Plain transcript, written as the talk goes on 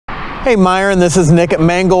Hey Myron, this is Nick at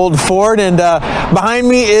Mangold Ford, and behind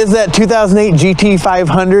me is that 2008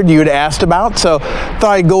 GT500 you had asked about. So thought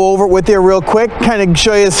I'd go over it with you real quick, kind of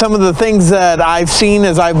show you some of the things that I've seen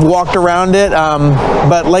as I've walked around it.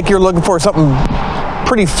 But like you're looking for something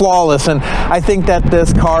pretty flawless, and I think that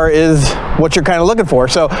this car is what you're kind of looking for.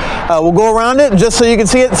 So we'll go around it just so you can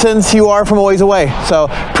see it, since you are from a ways away. So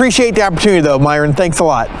appreciate the opportunity though, Myron. Thanks a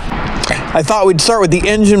lot. I thought we'd start with the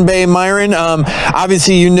engine bay, Myron.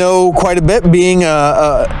 Obviously, you know quite a bit, being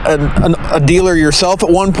a dealer yourself at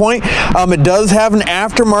one point. It does have an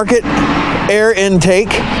aftermarket air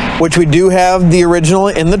intake, which we do have the original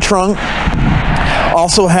in the trunk.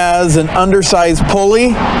 Also has an undersized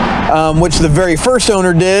pulley, which the very first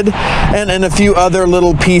owner did, and a few other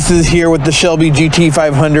little pieces here with the Shelby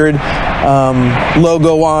GT500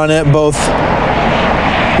 logo on it. Both.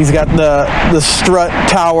 He's got the strut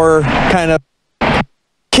tower kind of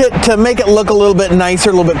kit to make it look a little bit nicer,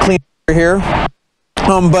 a little bit cleaner here.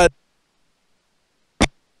 But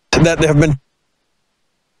that have been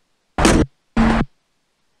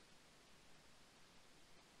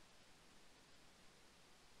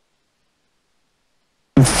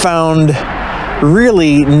found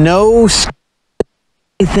really no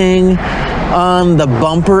anything on the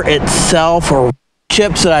bumper itself or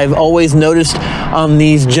chips that I've always noticed on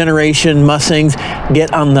these generation Mustangs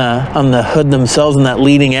get on the hood themselves on that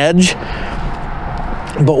leading edge.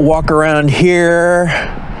 But walk around here,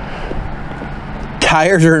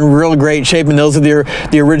 tires are in real great shape, and those are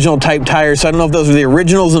the original type tires. So I don't know if those are the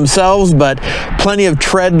originals themselves, but plenty of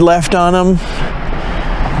tread left on them.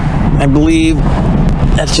 I believe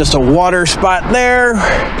that's just a water spot there.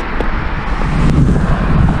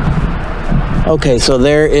 Okay, so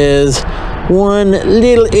there is one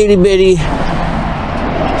little itty bitty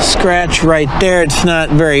scratch right there. It's not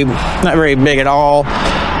very big at all.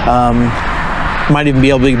 Might even be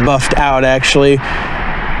able to be buffed out actually.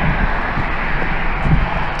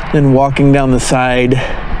 Then walking down the side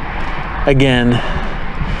again,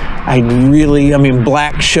 I mean,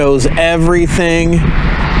 black shows everything.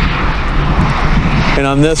 And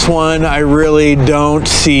on this one, I really don't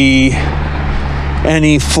see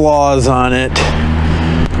any flaws on it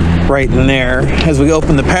right in there. As we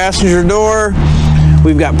open the passenger door,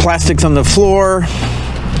 we've got plastics on the floor.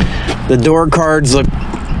 The door cards look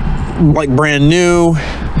like brand new.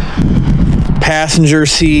 Passenger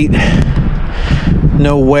seat,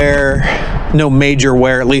 no wear, no major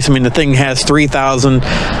wear at least. I mean, the thing has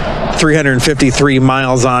 3,353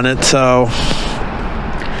 miles on it, so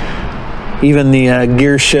even the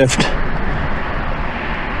gear shift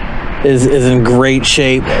is in great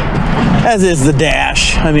shape, as is the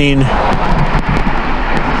dash. I mean,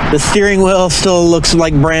 the steering wheel still looks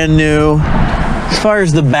like brand new. As far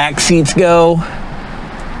as the back seats go,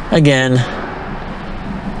 again,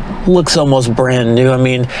 looks almost brand new. I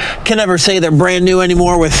mean, can never say they're brand new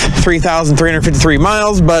anymore with 3,353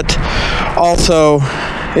 miles, but also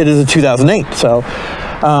it is a 2008. So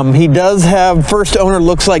he does have, first owner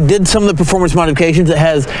looks like did some of the performance modifications. It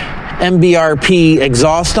has MBRP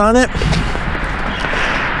exhaust on it.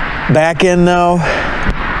 Back end though,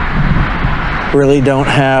 really don't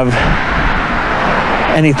have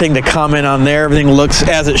anything to comment on there. Everything looks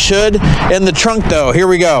as it should. In the trunk though, here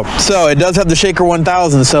we go. So it does have the Shaker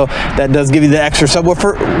 1000, so that does give you the extra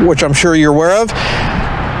subwoofer, which I'm sure you're aware of.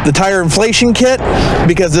 The tire inflation kit,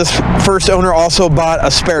 because this first owner also bought a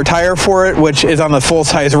spare tire for it, which is on the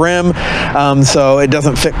full-size rim, so it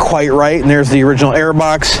doesn't fit quite right. And there's the original air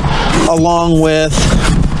box, along with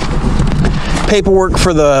paperwork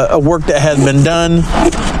for the work that has been done.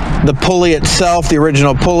 The pulley itself, the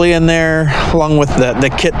original pulley in there, along with the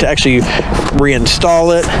kit to actually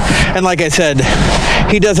reinstall it. And like I said,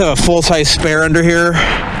 he does have a full-size spare under here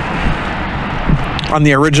on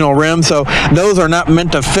the original rim, so those are not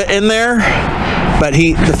meant to fit in there, but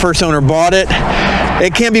the first owner bought it.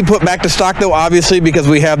 It can be put back to stock though, obviously, because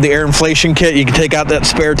we have the air inflation kit. You can take out that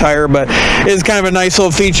spare tire, but it's kind of a nice little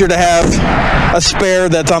feature to have a spare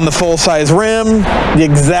that's on the full-size rim, the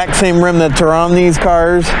exact same rim that are on these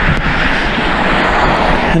cars.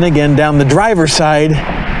 And again, down the driver's side,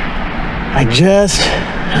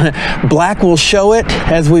 black will show it,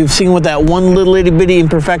 as we've seen with that one little itty bitty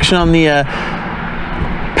imperfection on the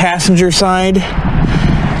passenger side.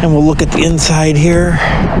 And we'll look at the inside here.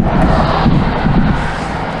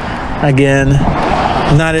 Again,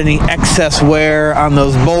 not any excess wear on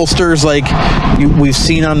those bolsters like we've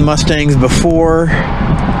seen on Mustangs before.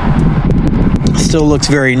 Still looks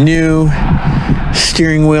very new.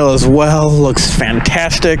 Steering wheel as well looks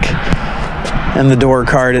fantastic. And the door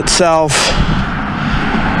card itself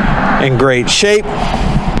in great shape.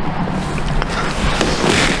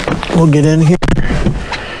 We'll get in here.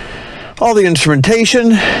 All the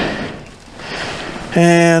instrumentation.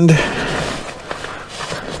 And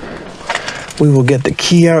we will get the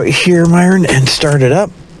key out here, Myron, and start it up.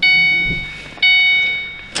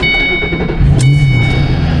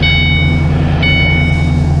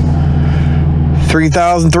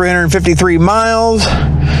 $3,353 miles.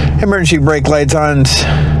 Emergency brake lights on.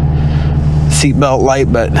 Seatbelt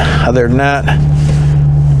light, but other than that,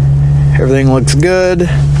 everything looks good.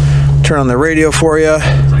 Turn on the radio for you.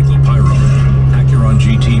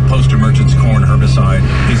 GT post-emergence corn herbicide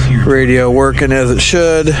is here. Radio working as it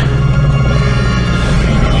should.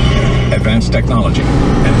 Advanced technology,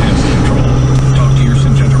 enhanced control. Talk to your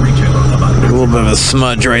Syngenta retailer about it. A little bit of a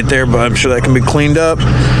smudge right there, but I'm sure that can be cleaned up.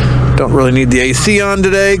 Don't really need the AC on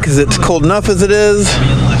today because it's cold enough as it is.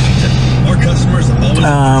 Our customers have always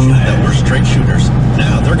that we're straight shooters.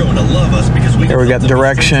 Now they're going to love us because we. Here we got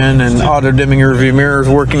direction and auto dimming rearview mirrors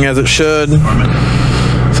working as it should.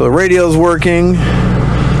 So the radio's working.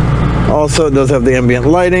 Also, it does have the ambient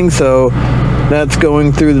lighting, so that's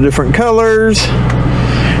going through the different colors.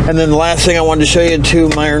 And then the last thing I wanted to show you too,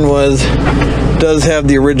 Myron, was does have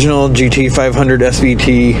the original GT500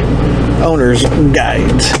 SVT owner's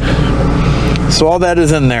guides. So all that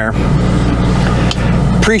is in there.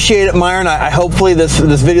 Appreciate it, Myron. I hopefully this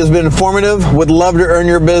video has been informative. Would love to earn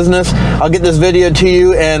your business. I'll get this video to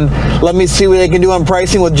you and let me see what I can do on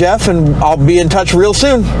pricing with Jeff, and I'll be in touch real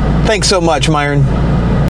soon. Thanks so much, Myron.